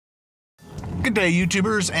Good day,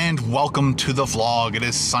 YouTubers, and welcome to the vlog. It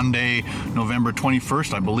is Sunday, November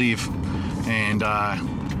 21st, I believe, and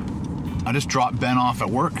I just dropped Ben off at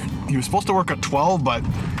work. He was supposed to work at 12, but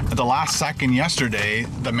at the last second yesterday,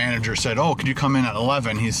 the manager said, "Oh, could you come in at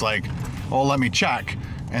 11?" He's like, "Oh, let me check."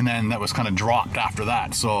 And then that was kind of dropped after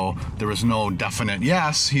that, so there was no definite,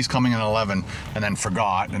 yes, he's coming at 11, and then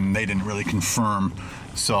forgot, and they didn't really confirm.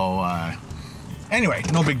 So anyway,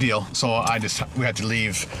 no big deal. So we had to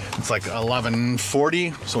leave. It's like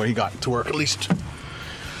 11:40, so he got to work at least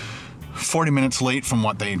 40 minutes late from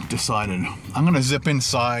what they decided. I'm gonna zip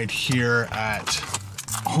inside here at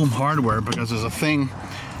Home Hardware because there's a thing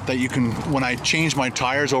that you can, when I change my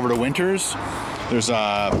tires over to winters, there's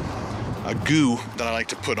a goo that I like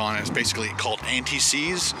to put on. It's basically called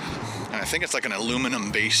anti-seize. And I think it's like an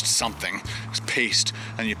aluminum-based something. It's paste,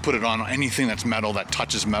 and you put it on anything that's metal, that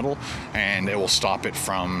touches metal, and it will stop it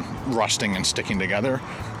from rusting and sticking together.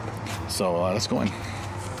 So let's go in.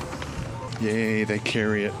 Yay, they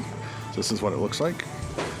carry it. So this is what it looks like.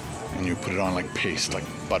 And you put it on like paste, like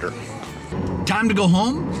butter. Time to go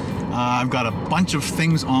home. I've got a bunch of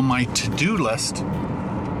things on my to-do list,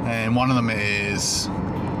 and one of them is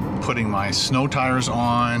putting my snow tires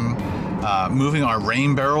on, moving our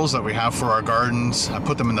rain barrels that we have for our gardens. I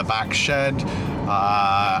put them in the back shed.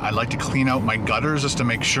 I'd like to clean out my gutters just to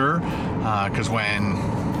make sure, because when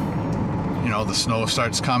the snow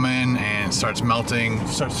starts coming and starts melting,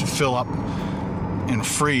 starts to fill up and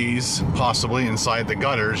freeze possibly inside the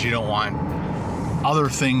gutters, you don't want other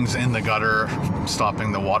things in the gutter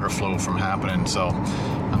stopping the water flow from happening. So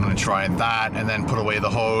I'm going to try that and then put away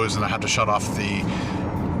the hose, and I have to shut off the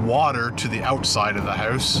water to the outside of the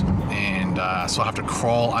house, and so I have to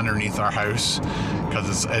crawl underneath our house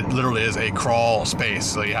because it literally is a crawl space,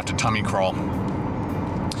 so you have to tummy crawl.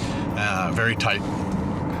 Very tight.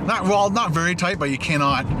 Not very tight, but you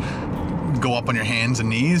cannot go up on your hands and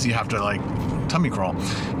knees. You have to like tummy crawl,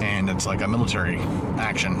 and it's like a military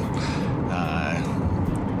action.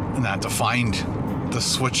 And I have to find the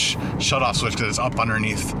shut-off switch because it's up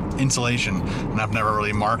underneath insulation, and I've never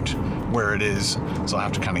really marked where it is, so I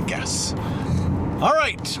have to kind of guess. All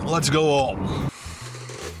right, let's go home.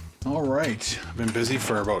 All right, I've been busy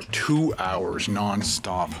for about 2 hours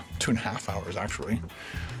non-stop, 2.5 hours actually.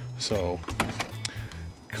 So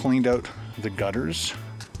cleaned out the gutters.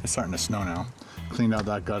 It's starting to snow now. Cleaned out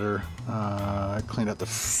that gutter. Cleaned out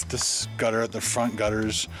this gutter at the front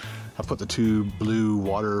gutters. I put the 2 blue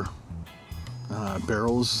water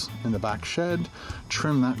barrels in the back shed.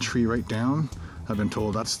 Trim that tree right down. I've been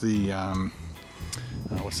told that's the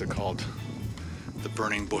what's it called? The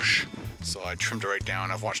burning bush. So I trimmed it right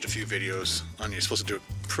down. I've watched a few videos on, you're supposed to do it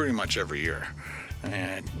pretty much every year.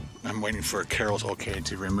 And I'm waiting for Carol's okay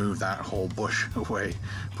to remove that whole bush away.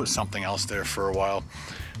 Put something else there for a while.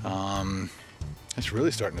 It's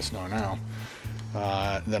really starting to snow now.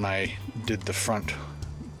 Then I did the front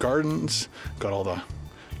gardens, got all the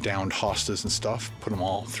downed hostas and stuff,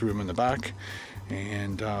 threw them in the back.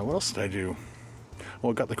 And what else did I do?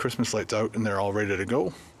 Well, I got the Christmas lights out and they're all ready to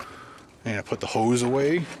go. And I put the hose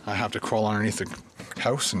away. I have to crawl underneath the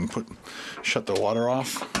house and shut the water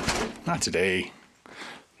off. Not today,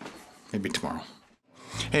 maybe tomorrow.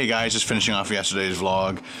 Hey guys, just finishing off yesterday's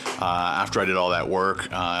vlog. After I did all that work,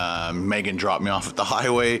 Megan dropped me off at the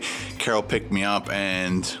highway, Carol picked me up,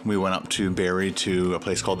 and we went up to Barrie to a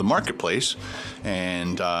place called the Marketplace.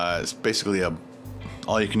 And it's basically a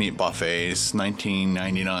all-you-can-eat buffet. It's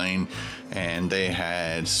 $19.99, and they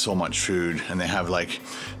had so much food, and they have like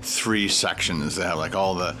 3 sections. They have like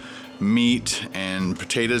all the meat and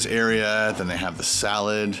potatoes area, then they have the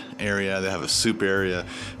salad area, they have a soup area,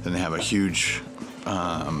 then they have a huge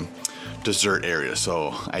dessert area.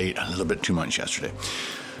 So I ate a little bit too much yesterday.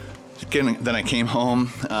 Then I came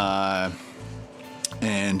home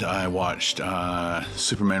and I watched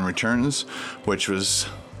Superman Returns, which was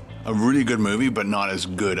a really good movie, but not as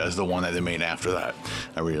good as the one that they made after that.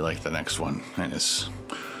 I really liked the next one, and his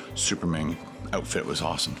Superman outfit was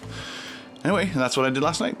awesome. Anyway, that's what I did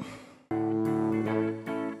last night.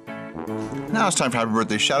 Now it's time for happy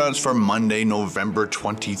birthday shoutouts for Monday, November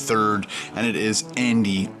 23rd, and it is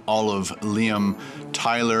Andy, Olive, Liam,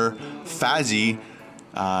 Tyler, Fazzy,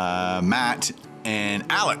 Matt, and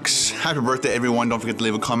Alex. Happy birthday, everyone. Don't forget to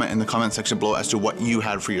leave a comment in the comment section below as to what you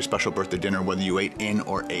had for your special birthday dinner, whether you ate in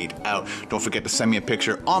or ate out. Don't forget to send me a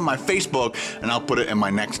picture on my Facebook, and I'll put it in my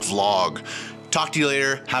next vlog. Talk to you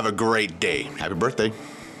later. Have a great day. Happy birthday.